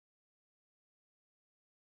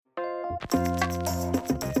Hey,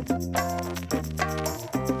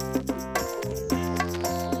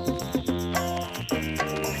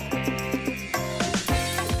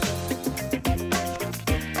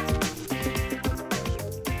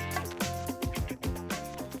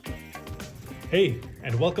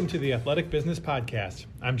 and welcome to the Athletic Business Podcast.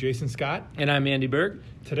 I'm Jason Scott. And I'm Andy Berg.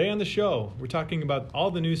 Today on the show, we're talking about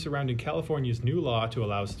all the news surrounding California's new law to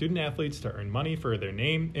allow student athletes to earn money for their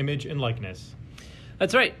name, image, and likeness.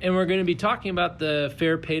 That's right, and we're going to be talking about the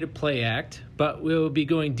Fair Pay to Play Act, but we'll be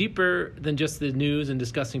going deeper than just the news and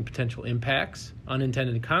discussing potential impacts,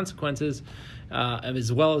 unintended consequences,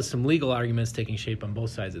 as well as some legal arguments taking shape on both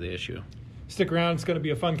sides of the issue. Stick around, it's going to be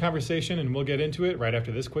a fun conversation, and we'll get into it right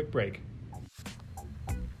after this quick break.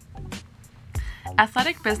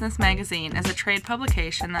 Athletic Business Magazine is a trade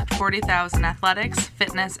publication that 40,000 athletics,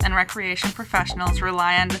 fitness, and recreation professionals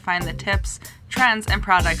rely on to find the tips, trends, and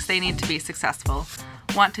products they need to be successful.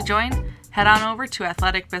 Want to join? Head on over to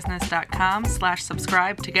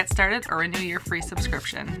athleticbusiness.com/subscribe to get started or renew your free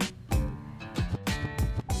subscription.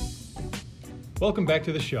 Welcome back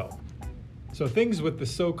to the show. So things with the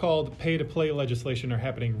so-called pay-to-play legislation are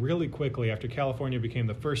happening really quickly after California became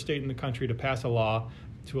the first state in the country to pass a law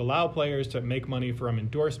to allow players to make money from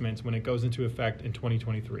endorsements when it goes into effect in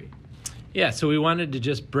 2023. Yeah, so we wanted to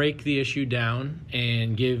just break the issue down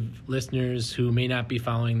and give listeners who may not be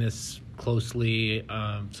following this closely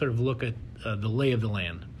sort of look at the lay of the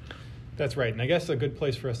land. That's right. And I guess a good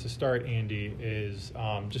place for us to start, Andy, is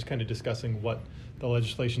just kind of discussing what the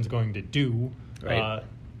legislation is going to do. Right.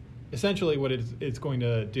 Essentially, what it's going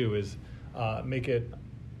to do is make it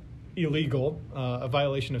illegal, a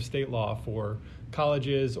violation of state law for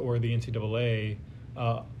colleges or the NCAA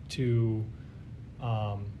to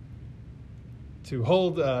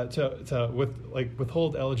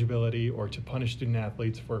withhold eligibility or to punish student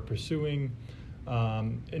athletes for pursuing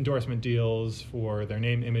endorsement deals for their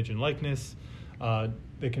name, image, and likeness.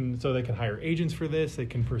 They can hire agents for this. They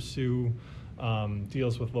can pursue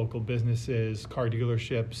deals with local businesses, car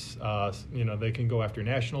dealerships. They can go after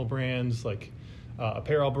national brands like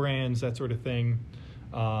apparel brands, that sort of thing.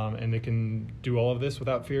 And they can do all of this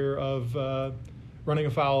without fear of running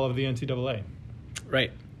afoul of the NCAA.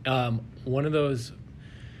 Right. One of those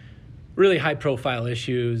really high-profile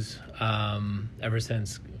issues ever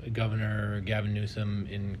since Governor Gavin Newsom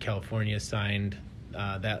in California signed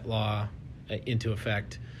that law into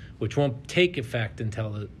effect, which won't take effect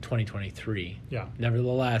until 2023. Yeah.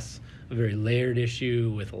 Nevertheless, a very layered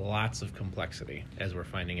issue with lots of complexity, as we're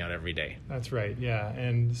finding out every day. That's right, yeah.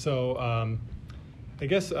 And so I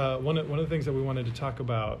guess one of the things that we wanted to talk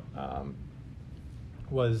about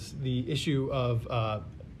was the issue of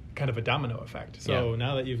kind of a domino effect. So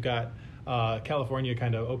Now that you've got California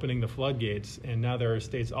kind of opening the floodgates, and now there are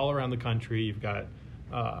states all around the country. You've got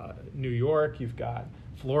New York, you've got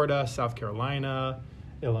Florida, South Carolina,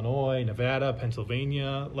 Illinois, Nevada,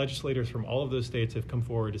 Pennsylvania. Legislators from all of those states have come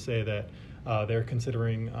forward to say that they're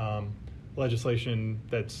considering legislation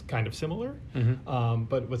that's kind of similar. Mm-hmm.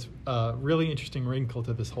 But what's a really interesting wrinkle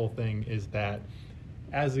to this whole thing is that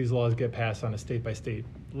as these laws get passed on a state-by-state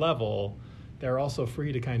level, they're also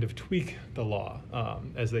free to kind of tweak the law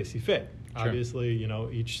as they see fit. Sure. Obviously,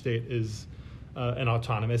 each state is an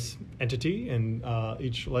autonomous entity, and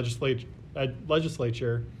each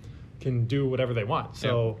legislature can do whatever they want.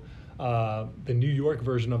 So the New York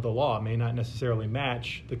version of the law may not necessarily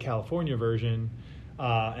match the California version,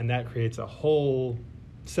 and that creates a whole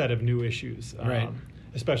set of new issues, right.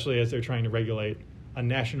 Especially as they're trying to regulate a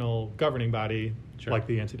national governing body Sure. like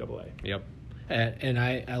the NCAA. Yep. And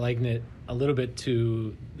I liken it a little bit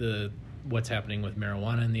to what's happening with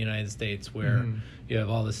marijuana in the United States, where you have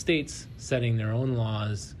all the states setting their own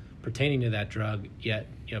laws pertaining to that drug, yet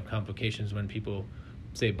you have complications when people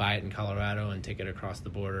say buy it in Colorado and take it across the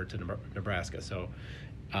border to Nebraska. So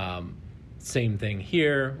same thing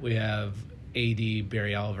here. We have AD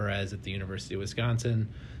Barry Alvarez at the University of Wisconsin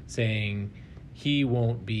saying he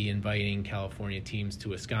won't be inviting California teams to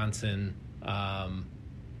Wisconsin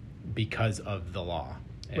because of the law,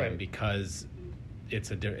 and right. because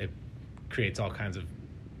it creates all kinds of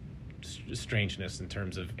strangeness in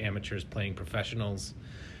terms of amateurs playing professionals.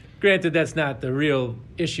 Granted, that's not the real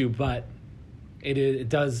issue, but it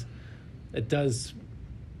does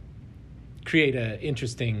create an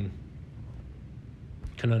interesting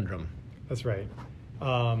conundrum. That's right.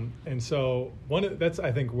 And so that's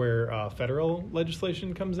I think where federal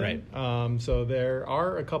legislation comes in. Right. So there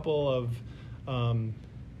are a couple of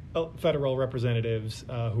federal representatives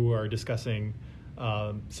who are discussing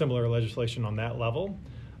similar legislation on that level.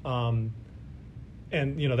 And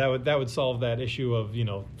that would solve that issue of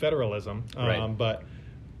federalism. Right. But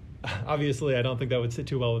obviously, I don't think that would sit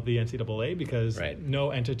too well with the NCAA because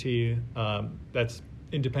no entity that's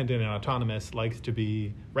independent and autonomous likes to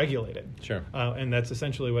be regulated. Sure. And that's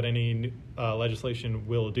essentially what any legislation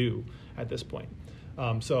will do at this point.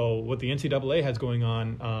 So what the NCAA has going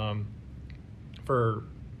on for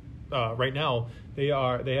right now, they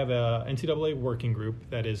have a NCAA working group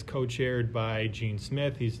that is co-chaired by Gene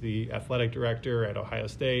Smith. He's the athletic director at Ohio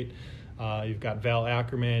State. You've got Val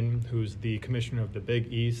Ackerman, who's the commissioner of the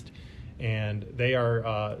Big East, and they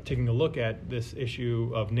are taking a look at this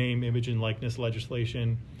issue of name, image, and likeness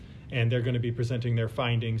legislation, and they're going to be presenting their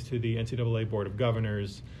findings to the NCAA Board of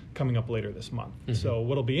Governors coming up later this month. Mm-hmm. So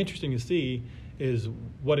what'll be interesting to see is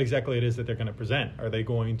what exactly it is that they're going to present. Are they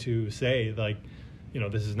going to say, like,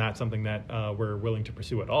 this is not something that we're willing to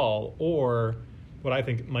pursue at all, or what I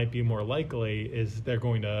think might be more likely is they're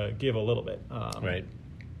going to give a little bit. Right.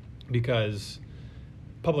 Because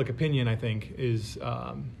public opinion, I think, is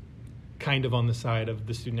kind of on the side of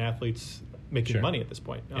the student athletes making money at this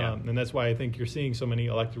point. And that's why I think you're seeing so many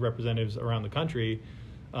elected representatives around the country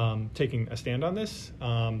taking a stand on this,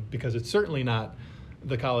 because it's certainly not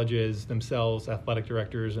the colleges themselves, athletic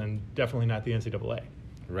directors, and definitely not the NCAA.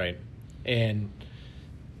 Right. And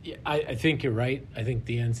I think you're right. I think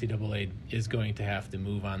the NCAA is going to have to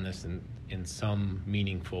move on this in some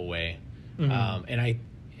meaningful way. Mm-hmm.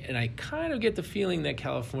 And I kind of get the feeling that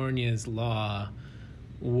California's law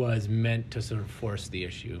was meant to sort of force the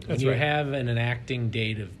issue. When you have an enacting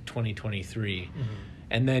date of 2023, mm-hmm.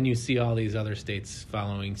 and then you see all these other states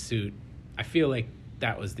following suit, I feel like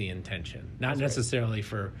that was the intention. Not necessarily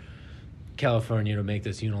for California to make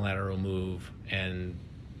this unilateral move and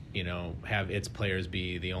have its players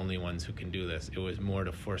be the only ones who can do this. It was more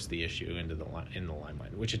to force the issue in the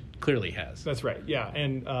limelight, which it clearly has. That's right. Yeah,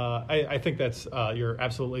 and I think that's you're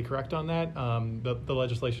absolutely correct on that. The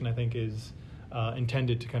legislation, I think, is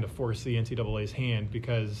intended to kind of force the NCAA's hand,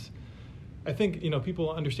 because I think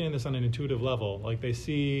people understand this on an intuitive level. Like, they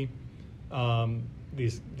see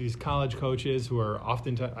these college coaches who are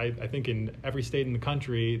often, I think in every state in the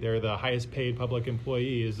country, they're the highest paid public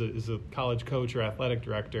employee is a college coach or athletic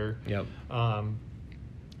director. Yep.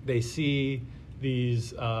 They see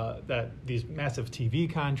these massive TV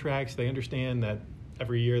contracts. They understand that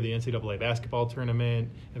every year the NCAA basketball tournament,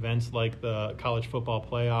 events like the college football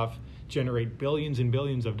playoff generate billions and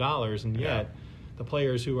billions of dollars, and yet the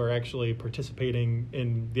players who are actually participating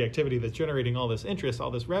in the activity that's generating all this interest,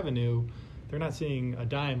 all this revenue, they're not seeing a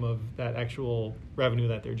dime of that actual revenue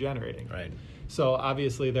that they're generating. Right. So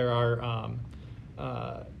obviously there are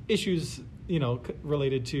issues,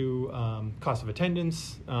 related to cost of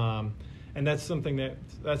attendance, and that's something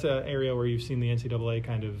that's an area where you've seen the NCAA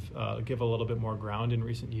kind of give a little bit more ground in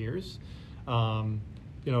recent years.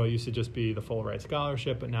 It used to just be the full ride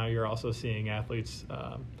scholarship, but now you're also seeing athletes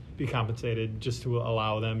be compensated just to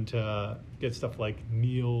allow them to get stuff like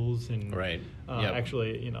meals and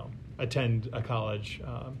actually, attend a college,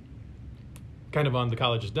 kind of on the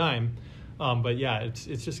college's dime. But yeah, it's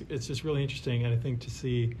just really interesting, and I think to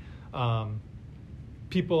see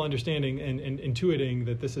people understanding and intuiting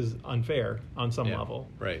that this is unfair on some level.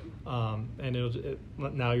 Right. And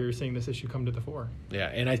now you're seeing this issue come to the fore. Yeah,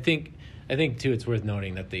 and I think too, it's worth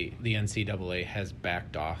noting that the NCAA has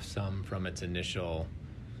backed off some from its initial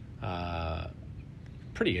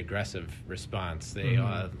pretty aggressive response. They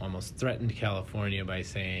almost threatened California by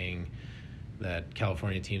saying that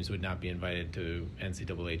California teams would not be invited to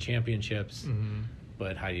NCAA championships. Mm-hmm.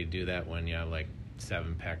 But how do you do that when you have like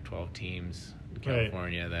 7 Pac-12 teams in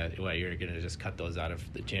California that you're going to just cut those out of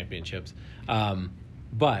the championships?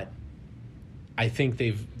 But I think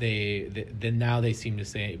now they seem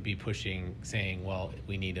to be saying, well,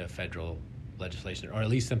 we need a federal legislation, or at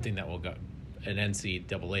least something that will go, an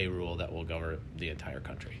NCAA rule that will govern the entire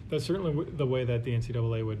country. That's certainly the way that the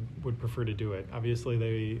NCAA would prefer to do it.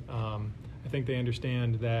 Obviously, I think they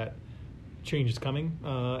understand that change is coming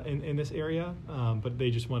in this area, but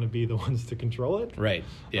they just want to be the ones to control it. Right.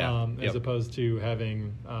 Yeah. As opposed to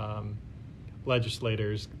having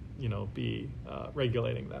legislators, be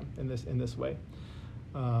regulating them in this way.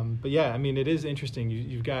 But yeah, I mean, it is interesting.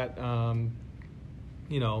 You've got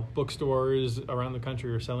bookstores around the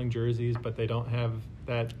country are selling jerseys, but they don't have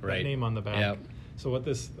that name on the back. Yep. So what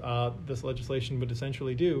this legislation would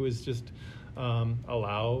essentially do is just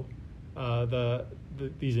allow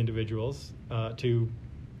these individuals to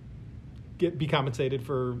be compensated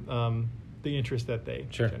for the interest that they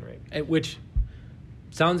generate. Which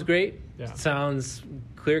sounds great. Yeah. Sounds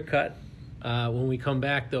clear cut. When we come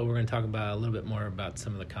back, though, we're going to talk about a little bit more about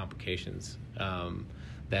some of the complications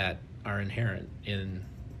that are inherent in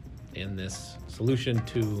this solution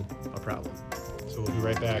to a problem. So we'll be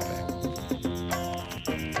right back.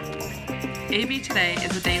 AB Today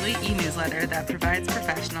is a daily e-newsletter that provides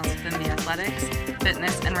professionals within the athletics,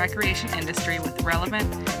 fitness, and recreation industry with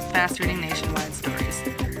relevant, fast-reading nationwide stories.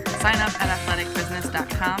 Sign up at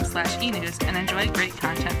athleticbusiness.com/e-news and enjoy great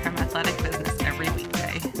content from Athletic Business every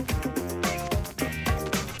weekday.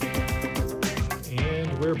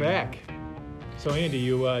 And we're back. So Andy,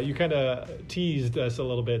 you kind of teased us a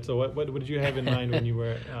little bit. So what did you have in mind when you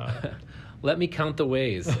were? Let me count the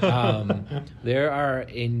ways. There are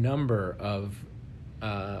a number of.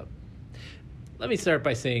 Let me start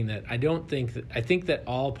by saying that I think that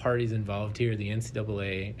all parties involved here, the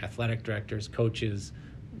NCAA, athletic directors, coaches,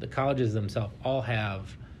 the colleges themselves, all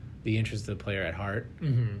have the interest of the player at heart.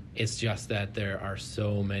 Mm-hmm. It's just that there are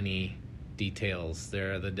so many details.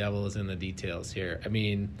 The devil is in the details here. I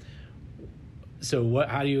mean, so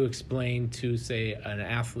how do you explain to, say, an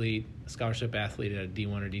athlete, a scholarship athlete at a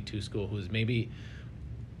D1 or D2 school who's maybe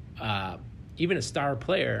even a star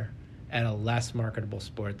player at a less marketable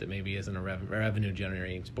sport that maybe isn't a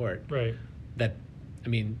revenue-generating sport? Right. That, I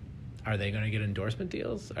mean, are they going to get endorsement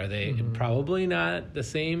deals? Are they probably not the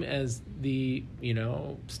same as the,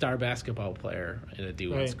 star basketball player in a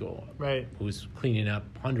D1 school? Right. Who's cleaning up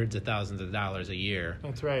hundreds of thousands of dollars a year.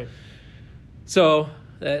 That's right. So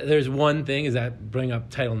there's one thing, is that bring up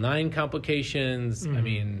Title IX complications. I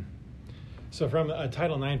mean. So from a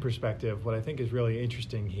Title IX perspective, what I think is really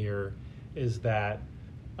interesting here is that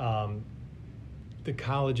the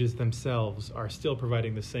colleges themselves are still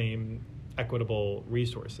providing the same equitable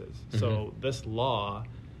resources. Mm-hmm. So this law,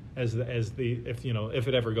 if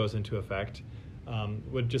it ever goes into effect,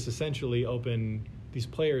 would just essentially open these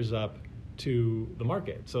players up to the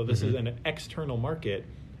market. So this is an external market,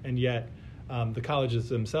 and yet the colleges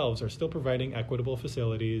themselves are still providing equitable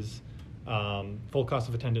facilities, full cost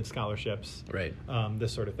of attendance scholarships, right?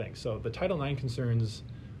 This sort of thing. So the Title IX concerns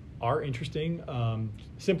are interesting,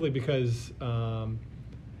 simply because a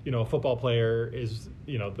football player is,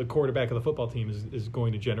 the quarterback of the football team is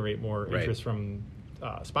going to generate more interest from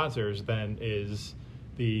sponsors than is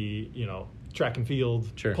the track and field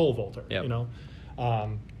pole vaulter. Yep.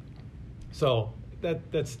 So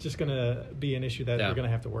that's just going to be an issue that we're going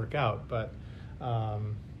to have to work out. But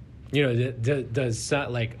does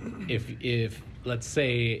like if let's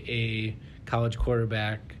say a college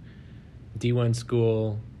quarterback, D1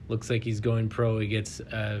 school, looks like he's going pro, he gets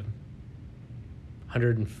a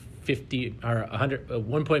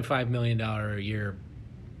 $1.5 million a year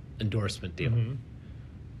endorsement deal. Mm-hmm.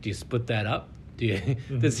 Do you split that up?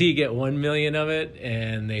 Does he get $1 million of it,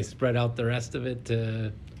 and they spread out the rest of it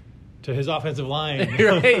to his offensive line?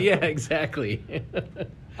 Right? Yeah, exactly.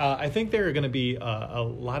 I think there are going to be a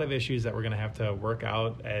lot of issues that we're going to have to work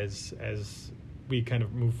out as we kind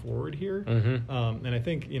of move forward here. Mm-hmm. And I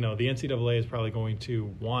think, the NCAA is probably going to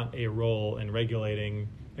want a role in regulating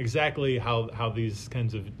exactly how these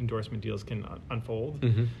kinds of endorsement deals can unfold.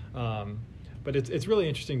 Mm-hmm. But it's really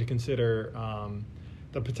interesting to consider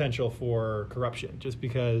the potential for corruption, just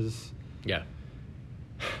because. Yeah.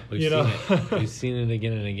 We've seen it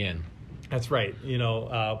again and again. That's right.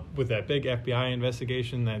 With that big FBI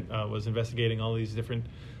investigation that was investigating all these different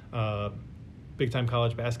big-time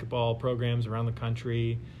college basketball programs around the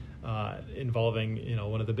country, involving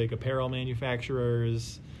one of the big apparel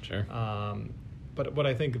manufacturers. Sure. But what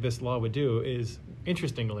I think this law would do is,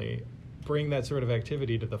 interestingly, bring that sort of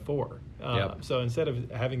activity to the fore. So instead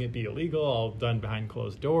of having it be illegal, all done behind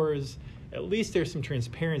closed doors, at least there's some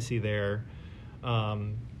transparency there.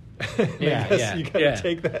 You gotta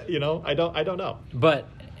take that. I don't know. But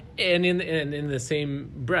and in the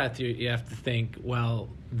same breath, you have to think, well,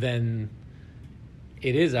 then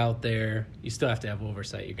it is out there. You still have to have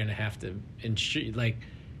oversight. You're going to have to ensure, like,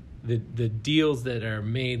 the deals that are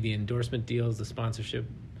made, the endorsement deals, the sponsorship,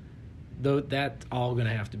 though, that's all going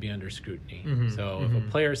to have to be under scrutiny. Mm-hmm. So if a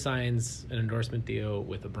player signs an endorsement deal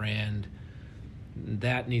with a brand,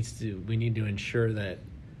 we need to ensure that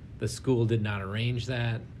the school did not arrange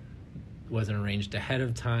that, wasn't arranged ahead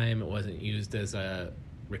of time, it wasn't used as a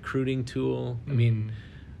recruiting tool. Mm-hmm. I mean,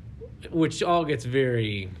 which all gets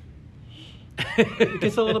very... It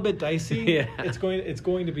gets a little bit dicey. Yeah. It's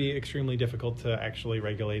going to be extremely difficult to actually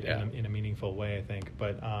regulate in a meaningful way, I think.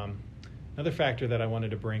 But another factor that I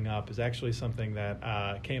wanted to bring up is actually something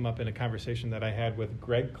that came up in a conversation that I had with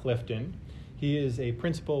Greg Clifton. He is a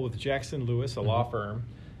principal with Jackson Lewis, a law firm,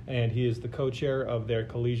 and he is the co-chair of their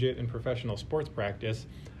collegiate and professional sports practice.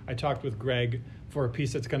 I talked with Greg for a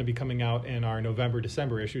piece that's going to be coming out in our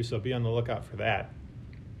November-December issue, so be on the lookout for that.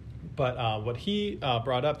 But what he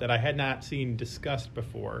brought up that I had not seen discussed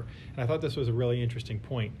before, and I thought this was a really interesting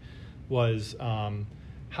point, was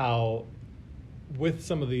how with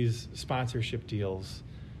some of these sponsorship deals,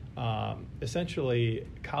 essentially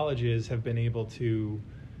colleges have been able to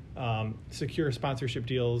secure sponsorship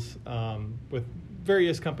deals with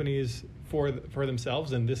various companies for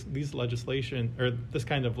themselves, and this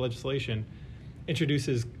kind of legislation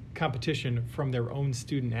introduces competition from their own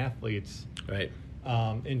student athletes, right,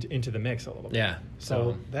 into the mix a little bit. Yeah.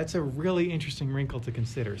 So that's a really interesting wrinkle to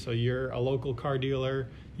consider. So you're a local car dealer,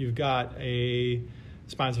 you've got a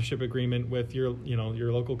sponsorship agreement with your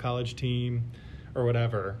local college team or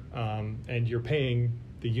whatever, and you're paying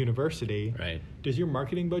the university. Right. Does your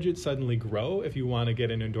marketing budget suddenly grow if you want to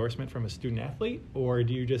get an endorsement from a student athlete, or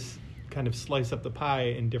do you just kind of slice up the pie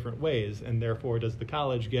in different ways, and therefore does the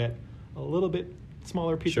college get a little bit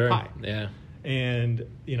smaller piece of pie? Yeah. And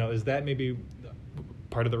is that maybe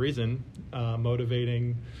part of the reason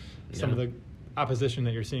motivating some of the opposition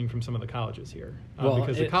that you're seeing from some of the colleges here?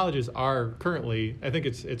 Because the colleges are currently, I think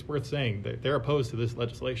it's worth saying that they're opposed to this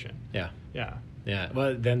legislation. Yeah. Yeah. Yeah.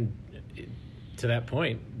 Well, then to that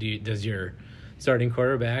point, does your starting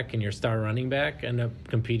quarterback and your star running back end up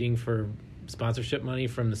competing for sponsorship money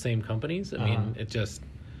from the same companies? I mean, it just,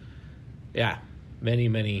 many,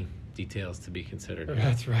 many details to be considered.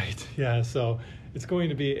 That's right. Yeah. So it's going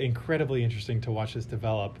to be incredibly interesting to watch this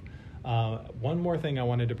develop. One more thing I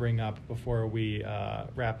wanted to bring up before we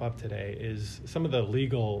wrap up today is some of the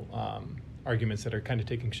legal arguments that are kind of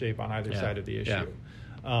taking shape on either side of the issue.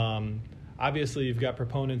 Yeah. Obviously, you've got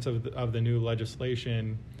proponents of the new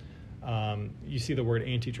legislation. You see the word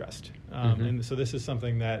antitrust. And so this is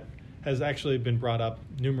something that has actually been brought up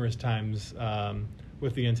numerous times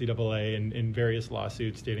with the NCAA in various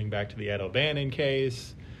lawsuits dating back to the Ed O'Bannon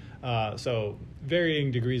case. So varying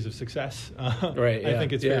degrees of success, right, I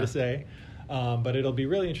think it's fair to say. But it'll be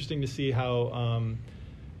really interesting to see how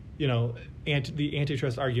the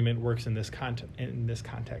antitrust argument works in this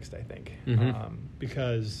context, I think.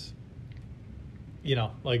 Because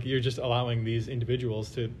you're just allowing these individuals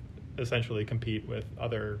to essentially compete with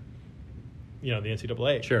other, the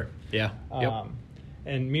NCAA. Sure. Yeah.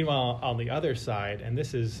 And meanwhile, on the other side, and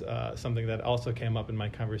this is something that also came up in my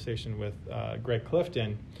conversation with Greg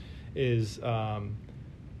Clifton, is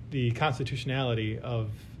the constitutionality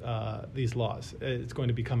of these laws. It's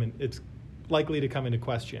likely to come into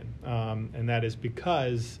question, and that is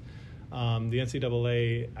because the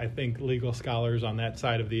NCAA, I think legal scholars on that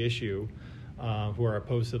side of the issue who are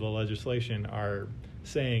opposed to the legislation are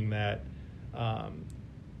saying that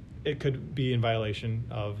it could be in violation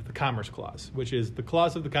of the Commerce Clause, which is the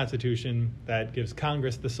clause of the Constitution that gives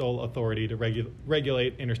Congress the sole authority to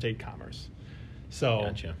regulate interstate commerce. So,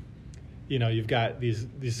 gotcha. You've got these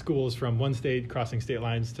schools from one state crossing state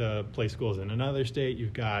lines to play schools in another state.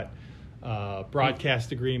 You've got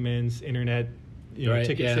broadcast agreements, internet,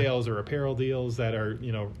 ticket sales or apparel deals that are,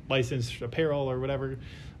 licensed apparel or whatever.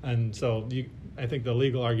 And so I think the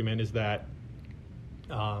legal argument is that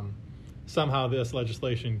somehow this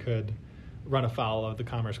legislation could run afoul of the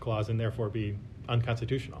Commerce Clause and therefore be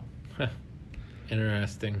unconstitutional.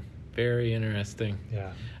 Interesting. Very interesting.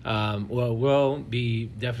 Yeah. Well, we'll be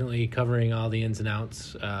definitely covering all the ins and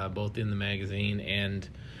outs, both in the magazine and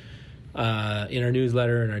in our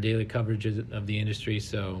newsletter and our daily coverage of the industry.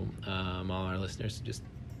 So all our listeners just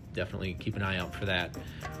definitely keep an eye out for that.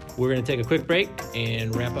 We're going to take a quick break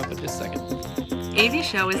and wrap up in just a second. AV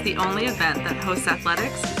Show is the only event that hosts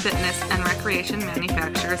athletics, fitness, and recreation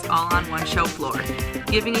manufacturers all on one show floor,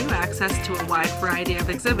 giving you access to a wide variety of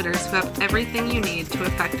exhibitors who have everything you need to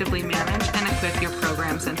effectively manage and equip your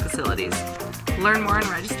programs and facilities. Learn more and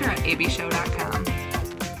register at avshow.com.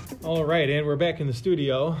 All right, and we're back in the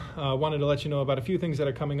studio. Wanted to let you know about a few things that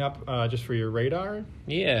are coming up just for your radar.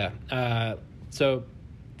 Yeah. So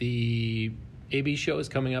the AB Show is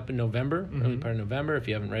coming up in November, early part of November. If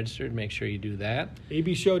you haven't registered, make sure you do that.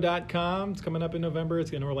 abshow.com. It's coming up in November.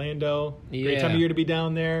 It's in Orlando. Yeah. Great time of year to be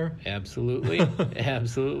down there. Absolutely.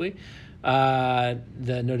 Absolutely.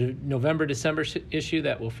 The November-December issue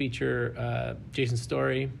that will feature Jason's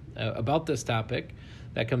story about this topic.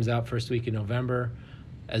 That comes out first week in November,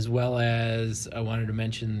 as well as I wanted to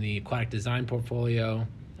mention the aquatic design portfolio.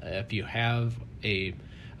 If you have a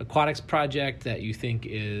aquatics project that you think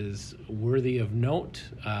is worthy of note,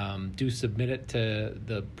 do submit it to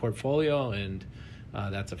the portfolio, and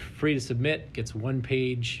that's free to submit. Gets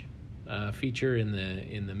 1-page feature in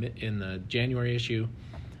the January issue.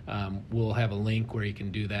 We'll have a link where you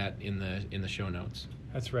can do that in the show notes.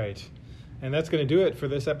 That's right. And that's going to do it for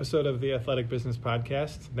this episode of the Athletic Business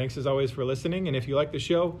Podcast. Thanks as always for listening. And if you like the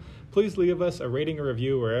show, please leave us a rating or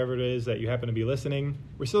review wherever it is that you happen to be listening.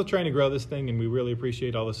 We're still trying to grow this thing, and we really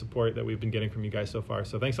appreciate all the support that we've been getting from you guys so far.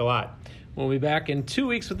 So thanks a lot. We'll be back in 2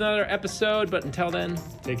 weeks with another episode, but until then,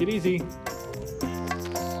 take it easy.